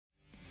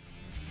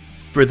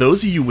For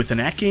those of you with an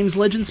AtGames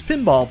Legends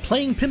Pinball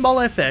playing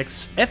Pinball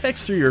FX,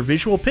 FX3 or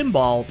Visual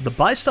Pinball, the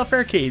Buy Stuff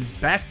Arcade's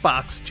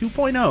Backbox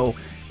 2.0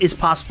 is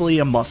possibly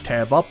a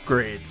must-have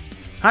upgrade.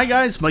 Hi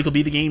guys,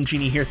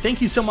 MichaelBtheGameGenie here.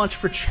 Thank you so much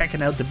for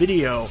checking out the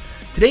video.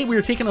 Today we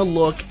are taking a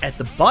look at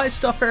the Buy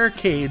Stuff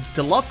Arcade's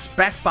Deluxe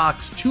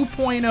Backbox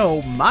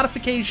 2.0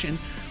 modification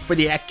for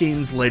the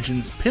AtGames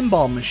Legends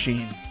Pinball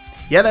machine.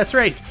 Yeah, that's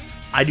right,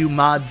 I do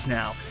mods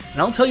now,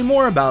 and I'll tell you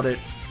more about it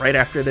right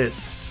after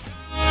this.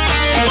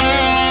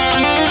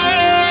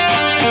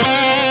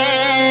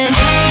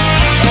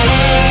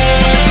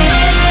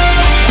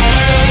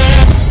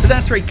 So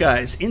that's right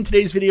guys, in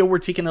today's video we're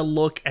taking a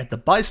look at the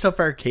Buy Stuff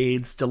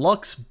Arcade's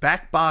Deluxe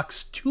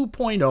Backbox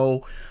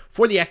 2.0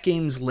 for the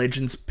AtGames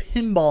Legends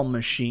Pinball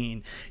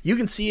machine. You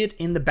can see it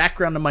in the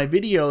background of my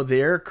video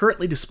there,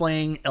 currently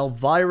displaying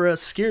Elvira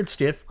Scared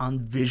Stiff on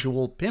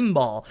Visual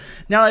Pinball.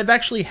 Now I've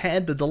actually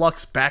had the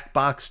Deluxe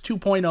Backbox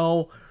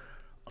 2.0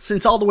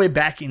 since all the way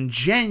back in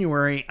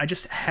January. I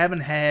just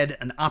haven't had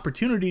an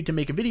opportunity to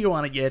make a video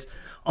on it yet,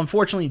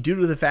 unfortunately due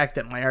to the fact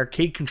that my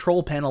arcade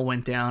control panel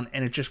went down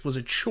and it just was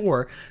a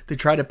chore to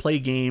try to play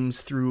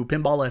games through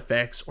Pinball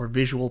FX or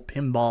Visual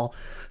Pinball.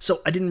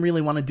 So I didn't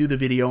really want to do the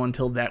video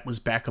until that was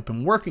back up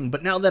and working.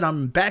 But now that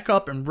I'm back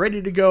up and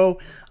ready to go,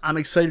 I'm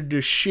excited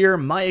to share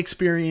my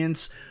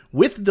experience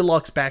with the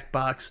Deluxe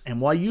Backbox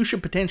and why you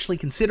should potentially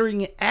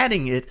considering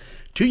adding it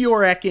to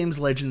your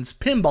AtGames Legends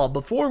Pinball.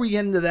 Before we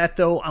get into that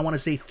though, I want to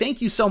say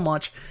thank you so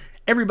much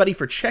everybody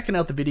for checking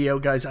out the video,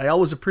 guys. I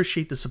always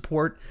appreciate the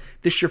support.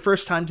 If this is your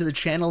first time to the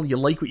channel, you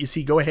like what you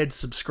see, go ahead,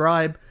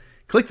 subscribe,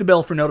 click the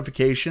bell for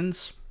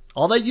notifications,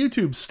 all that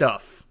YouTube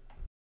stuff.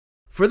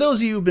 For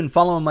those of you who've been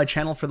following my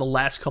channel for the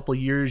last couple of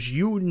years,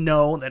 you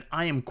know that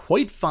I am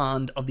quite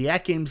fond of the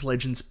AtGames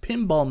Legends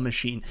Pinball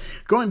machine.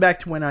 Going back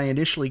to when I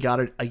initially got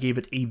it, I gave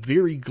it a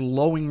very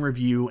glowing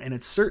review, and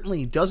it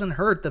certainly doesn't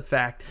hurt the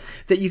fact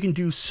that you can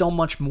do so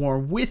much more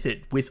with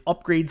it. With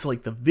upgrades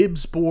like the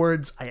VIBS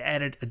boards, I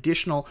added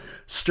additional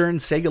stern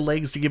Sega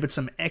legs to give it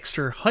some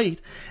extra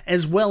height,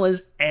 as well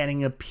as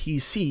adding a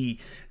PC.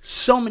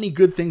 So many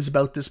good things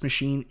about this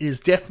machine. It is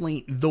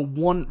definitely the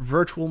one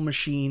virtual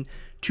machine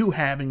to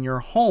have in your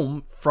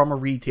home from a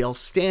retail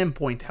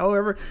standpoint.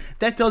 However,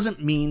 that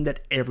doesn't mean that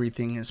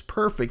everything is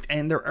perfect,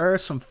 and there are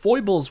some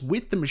foibles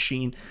with the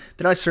machine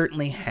that I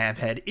certainly have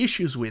had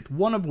issues with,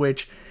 one of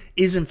which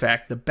is in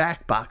fact the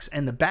backbox,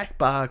 and the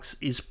backbox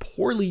is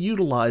poorly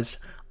utilized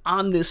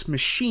on this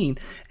machine,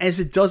 as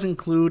it does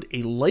include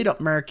a light up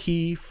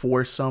marquee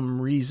for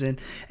some reason,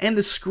 and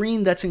the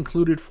screen that's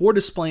included for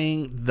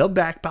displaying the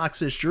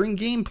backboxes during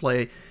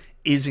gameplay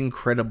is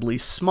incredibly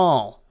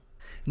small.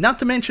 Not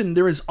to mention,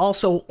 there is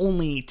also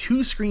only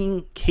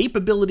 2-screen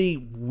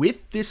capability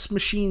with this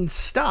machine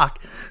stock,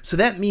 so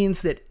that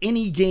means that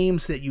any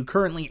games that you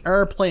currently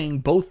are playing,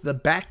 both the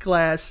back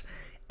glass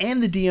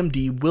and the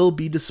DMD will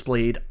be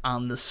displayed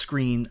on the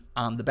screen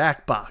on the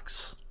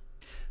backbox.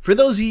 For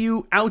those of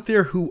you out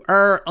there who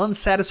are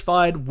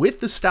unsatisfied with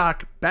the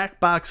stock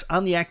backbox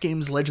on the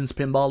AtGames Legends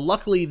Pinball,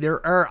 luckily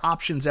there are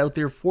options out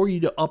there for you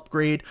to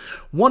upgrade,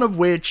 one of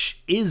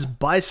which is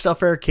Buy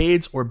Stuff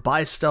Arcades or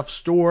Buy Stuff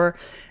Store,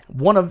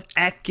 one of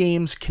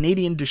AtGames'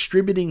 Canadian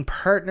distributing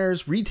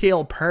partners,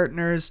 retail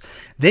partners.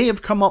 They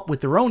have come up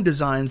with their own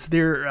designs.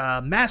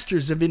 They're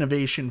masters of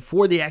innovation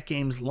for the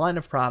AtGames line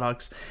of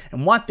products,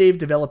 and what they've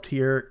developed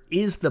here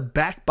is the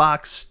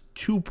Backbox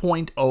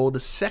 2.0, the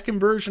second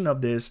version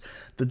of this,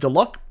 the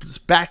Deluxe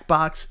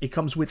Backbox. It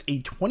comes with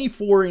a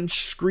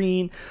 24-inch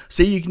screen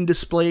so you can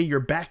display your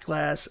back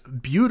glass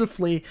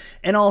beautifully,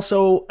 and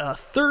also a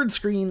third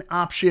screen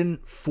option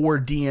for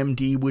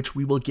DMD, which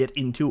we will get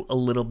into a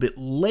little bit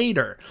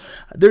later.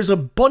 There's a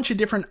bunch of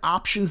different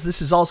options.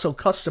 This is also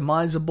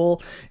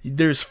customizable.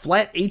 There's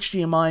flat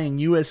HDMI and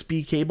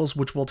USB cables,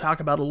 which we'll talk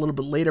about a little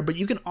bit later, but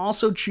you can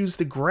also choose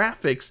the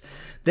graphics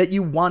that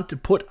you want to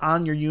put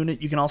on your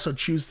unit. You can also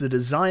choose the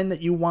design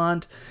that you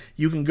want.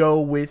 You can go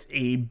with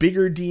a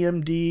bigger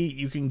DMD.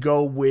 You can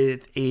go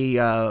with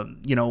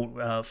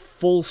a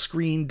full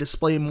screen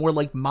display, more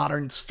like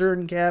modern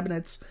Stern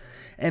cabinets.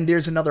 And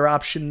there's another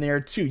option there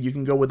too. You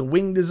can go with a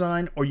wing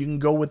design, or you can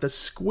go with a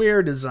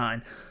square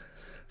design.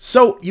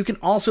 So you can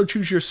also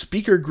choose your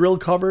speaker grill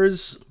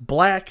covers,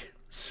 black,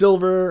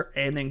 silver,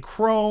 and then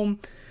chrome.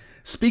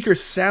 Speaker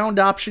sound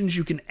options,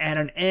 you can add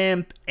an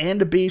amp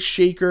and a bass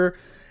shaker.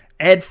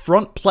 Add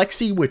front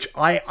plexi, which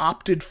I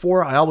opted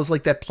for. I always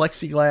like that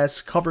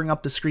plexiglass covering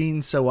up the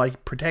screen so I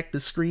protect the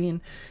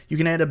screen. You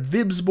can add a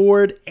VIBS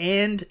board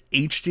and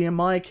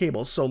HDMI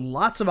cable. So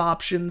lots of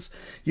options.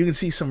 You can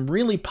see some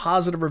really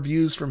positive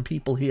reviews from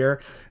people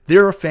here.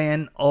 They're a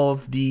fan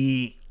of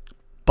the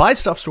Buy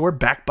Stuff Store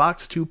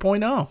Backbox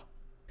 2.0.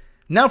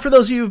 Now, for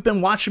those of you who've been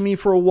watching me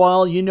for a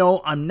while, you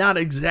know I'm not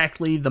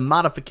exactly the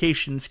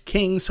modifications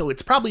king, so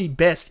it's probably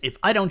best if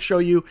I don't show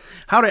you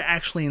how to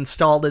actually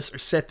install this or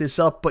set this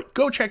up, but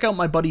go check out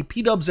my buddy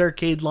P-Dub's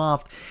Arcade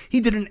Loft. He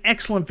did an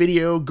excellent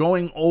video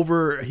going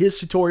over his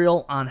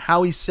tutorial on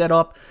how he set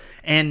up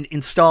and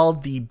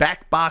installed the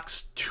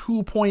Backbox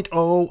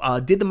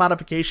 2.0, did the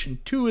modification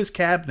to his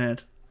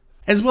cabinet.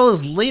 As well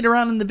as later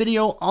on in the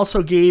video,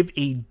 also gave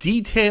a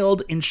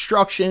detailed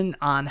instruction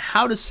on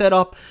how to set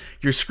up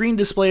your screen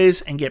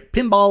displays and get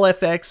Pinball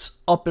FX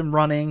up and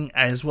running,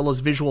 as well as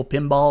Visual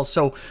Pinball.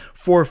 So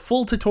for a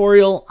full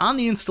tutorial on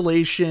the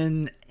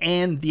installation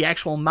and the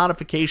actual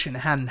modification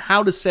and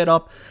how to set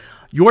up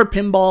your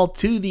pinball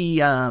to the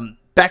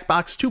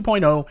Backbox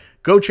 2.0,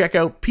 go check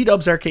out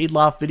P-Dub's Arcade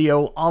Loft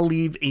video. I'll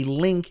leave a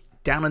link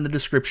down in the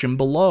description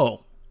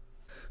below.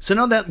 So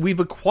now that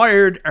we've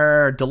acquired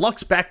our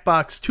Deluxe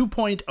Backbox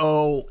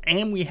 2.0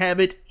 and we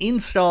have it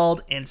installed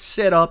and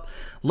set up,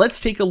 let's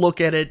take a look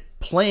at it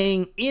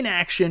playing in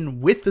action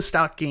with the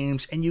stock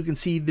games, and you can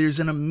see there's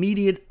an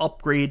immediate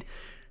upgrade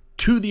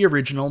to the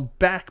original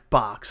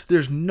Backbox.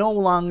 There's no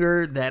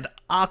longer that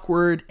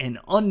awkward and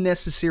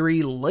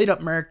unnecessary light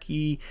up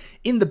marquee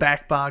in the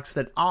Backbox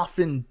that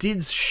often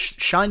did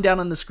shine down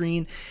on the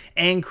screen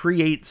and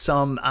create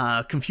some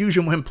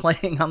confusion when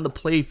playing on the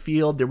play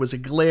field. There was a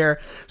glare,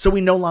 so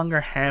we no longer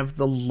have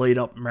the light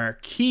up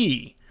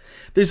marquee.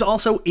 There's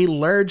also a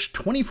large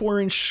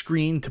 24-inch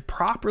screen to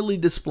properly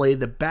display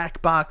the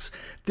Backbox.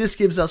 This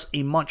gives us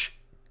a much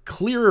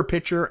clearer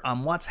picture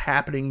on what's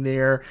happening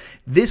there.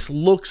 This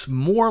looks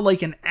more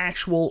like an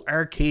actual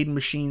arcade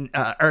machine,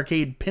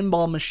 arcade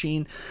pinball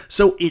machine,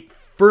 so it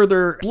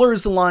further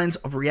blurs the lines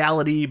of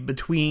reality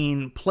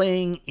between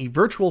playing a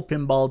virtual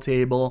pinball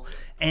table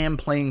and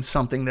playing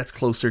something that's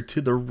closer to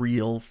the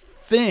real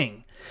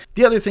thing.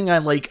 The other thing I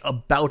like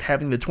about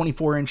having the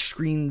 24-inch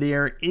screen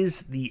there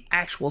is the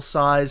actual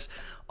size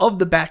of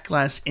the back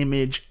glass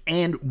image,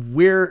 and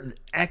where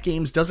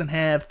AtGames doesn't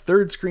have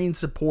third screen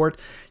support,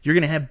 you're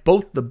going to have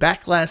both the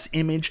back glass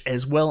image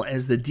as well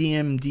as the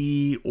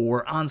DMD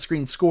or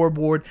on-screen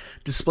scoreboard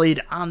displayed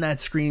on that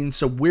screen.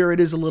 So where it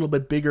is a little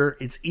bit bigger,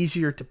 it's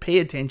easier to pay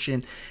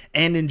attention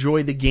and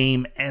enjoy the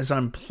game as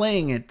I'm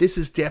playing it. This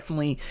is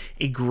definitely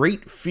a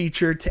great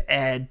feature to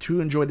add to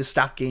enjoy the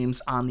stock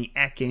games on the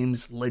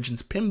AtGames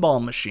Legends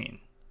Pinball machine.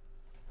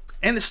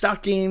 And the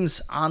stock games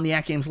on the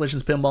AtGames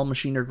Legends Pinball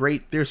machine are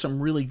great. There's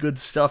some really good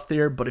stuff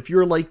there, but if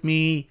you're like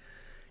me,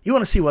 you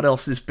want to see what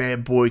else this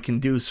bad boy can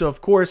do. So of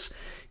course,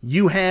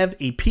 you have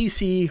a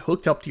PC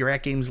hooked up to your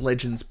AtGames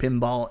Legends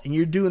Pinball, and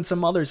you're doing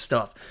some other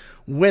stuff,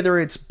 whether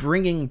it's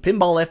bringing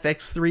Pinball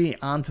FX3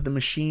 onto the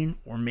machine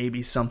or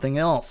maybe something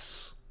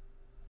else.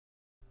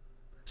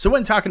 So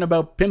when talking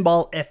about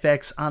Pinball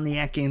FX on the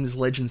AtGames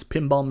Legends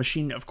Pinball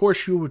machine, of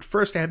course you would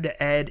first have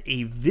to add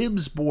a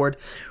VIBS board,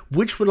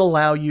 which would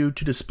allow you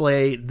to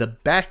display the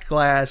back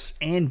glass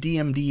and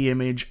DMD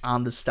image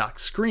on the stock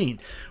screen.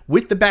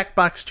 With the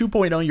Backbox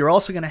 2.0, you're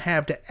also going to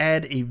have to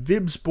add a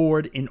VIBS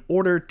board in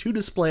order to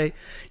display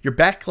your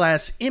back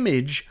glass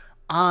image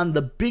on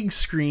the big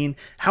screen.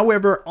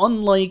 However,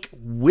 unlike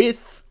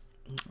with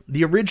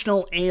the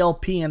original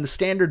ALP and the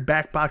standard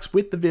Backbox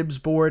with the VIBS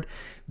board,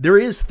 there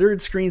is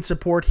third screen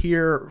support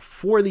here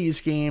for these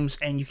games,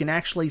 and you can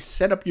actually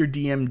set up your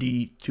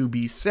DMD to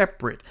be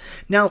separate.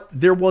 Now,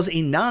 there was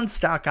a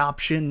non-stock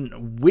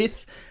option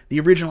with the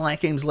original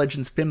AtGames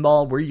Legends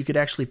Pinball where you could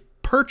actually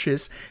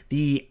purchase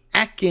the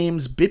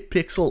AtGames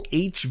BitPixel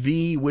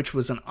HV, which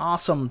was an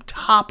awesome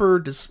topper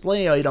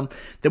display item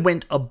that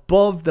went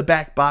above the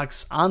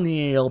Backbox on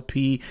the ALP,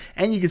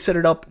 and you can set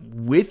it up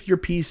with your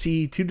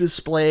PC to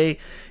display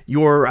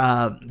your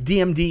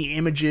DMD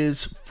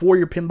images for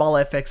your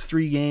Pinball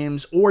FX3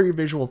 games or your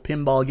Visual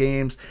Pinball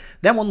games.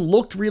 That one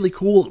looked really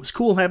cool. It was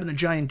cool having the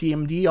giant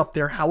DMD up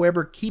there.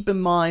 However, keep in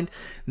mind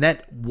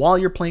that while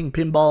you're playing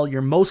pinball,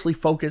 you're mostly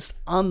focused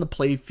on the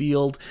play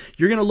field.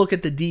 You're going to look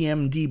at the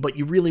DMD, but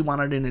you really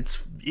want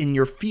it in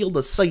your field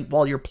of sight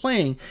while you're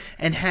playing,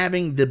 and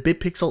having the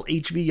BitPixel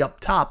HV up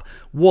top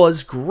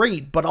was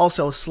great, but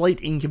also a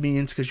slight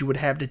inconvenience because you would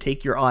have to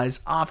take your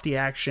eyes off the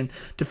action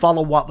to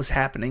follow what was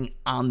happening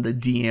on the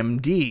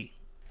DMD.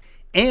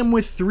 And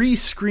with 3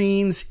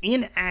 screens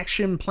in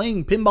action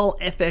playing Pinball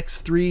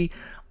FX3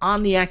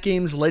 on the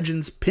AtGames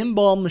Legends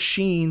Pinball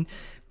machine,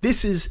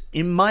 this is,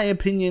 in my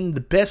opinion,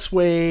 the best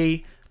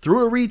way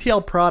through a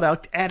retail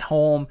product at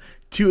home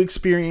to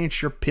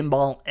experience your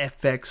Pinball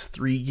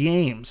FX3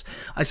 games.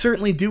 I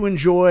certainly do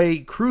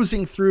enjoy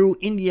cruising through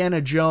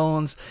Indiana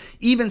Jones,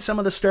 even some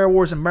of the Star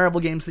Wars and Marvel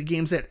games, the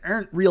games that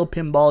aren't real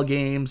pinball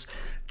games,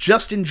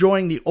 just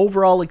enjoying the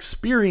overall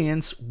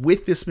experience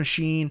with this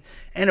machine,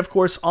 and of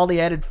course all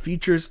the added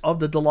features of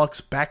the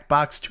Deluxe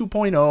Backbox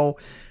 2.0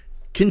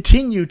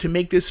 continue to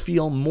make this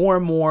feel more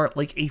and more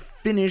like a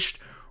finished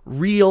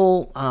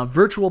real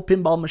virtual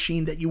pinball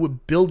machine that you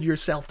would build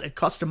yourself, a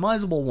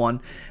customizable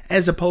one,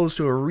 as opposed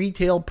to a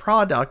retail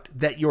product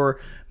that you're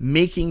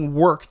making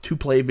work to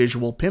play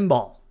visual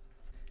pinball.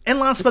 And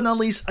last but not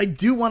least, I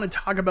do want to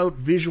talk about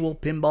visual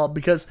pinball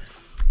because,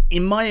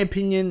 in my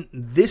opinion,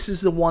 this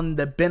is the one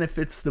that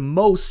benefits the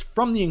most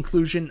from the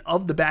inclusion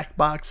of the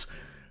Backbox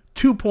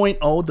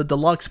 2.0, the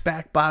Deluxe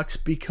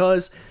Backbox,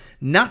 because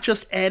not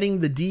just adding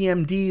the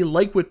DMD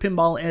like with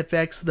Pinball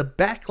FX, the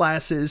back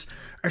glasses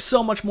are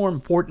so much more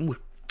important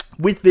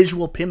with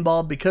visual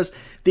pinball, because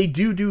they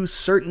do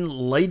certain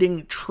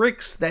lighting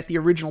tricks that the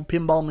original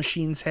pinball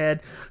machines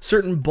had.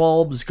 Certain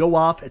bulbs go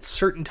off at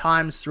certain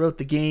times throughout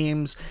the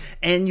games,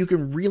 and you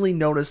can really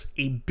notice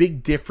a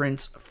big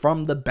difference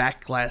from the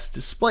back glass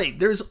display.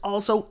 There's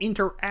also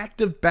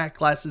interactive back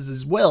glasses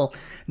as well,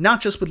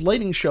 not just with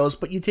lighting shows,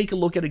 but you take a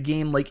look at a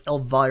game like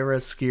Elvira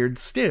Scared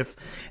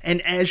Stiff,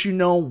 and as you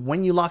know,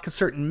 when you lock a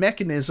certain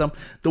mechanism,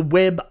 the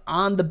web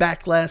on the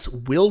back glass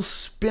will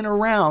spin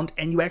around,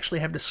 and you actually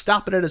have to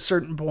stop it at a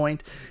certain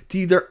point to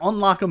either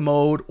unlock a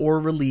mode or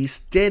release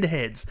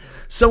deadheads.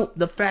 So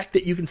the fact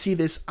that you can see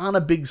this on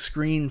a big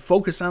screen,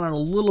 focus on it a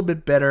little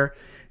bit better,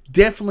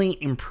 definitely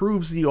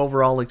improves the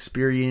overall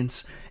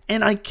experience,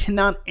 and I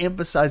cannot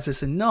emphasize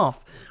this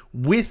enough.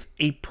 With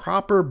a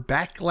proper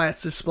back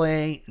glass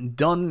display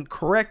done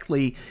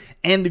correctly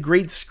and the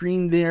great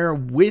screen there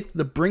with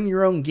the bring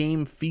your own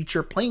game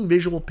feature, playing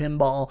visual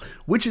pinball,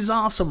 which is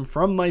awesome,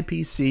 from my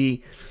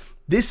PC,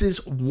 this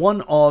is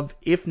one of,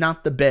 if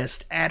not the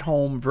best,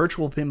 at-home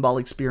virtual pinball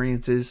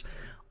experiences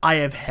I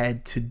have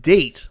had to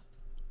date.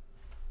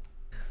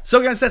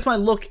 So guys, that's my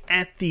look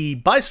at the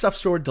Buy Stuff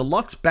Store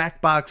Deluxe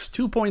Backbox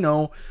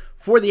 2.0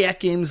 for the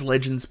AtGames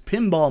Legends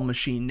Pinball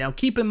machine. Now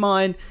keep in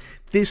mind,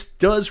 this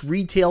does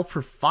retail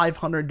for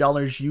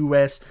 $500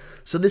 US,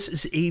 so this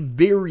is a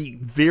very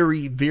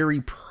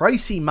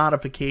pricey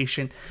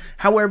modification.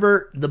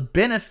 However, the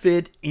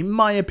benefit, in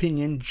my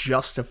opinion,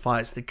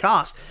 justifies the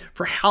cost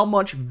for how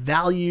much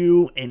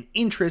value and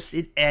interest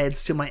it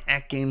adds to my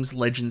AtGames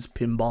Legends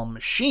Pinball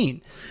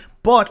machine.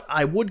 But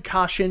I would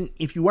caution,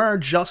 if you are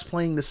just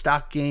playing the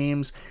stock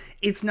games,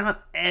 it's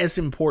not as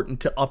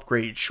important to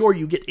upgrade. Sure,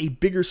 you get a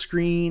bigger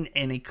screen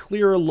and a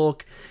clearer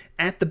look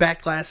at the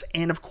back glass,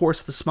 and of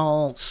course the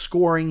small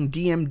scoring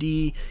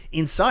DMD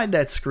inside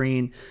that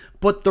screen,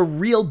 but the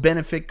real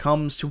benefit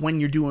comes to when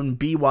you're doing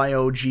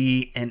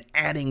BYOG and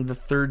adding the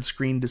third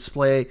screen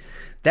display.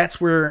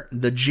 That's where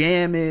the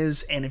jam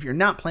is, and if you're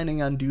not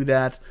planning on do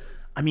that,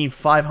 I mean,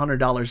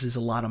 $500 is a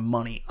lot of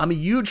money. I'm a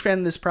huge fan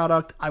of this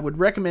product. I would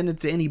recommend it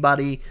to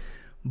anybody,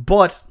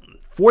 but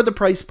for the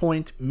price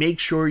point, make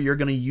sure you're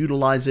going to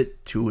utilize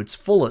it to its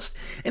fullest.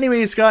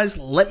 Anyways, guys,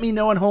 let me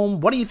know at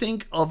home, what do you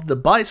think of the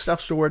Buy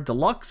Stuff Store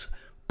Deluxe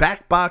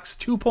Backbox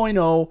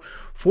 2.0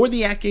 for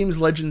the AtGames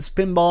Legends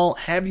Pinball?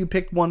 Have you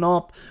picked one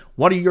up?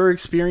 What are your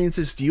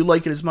experiences? Do you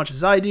like it as much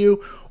as I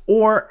do?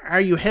 Or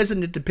are you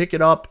hesitant to pick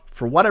it up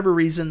for whatever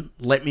reason?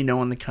 Let me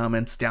know in the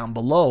comments down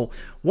below.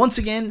 Once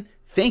again,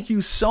 thank you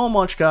so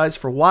much, guys,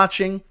 for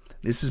watching.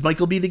 This is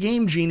Michael B. the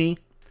Game Genie.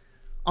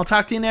 I'll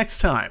talk to you next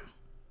time.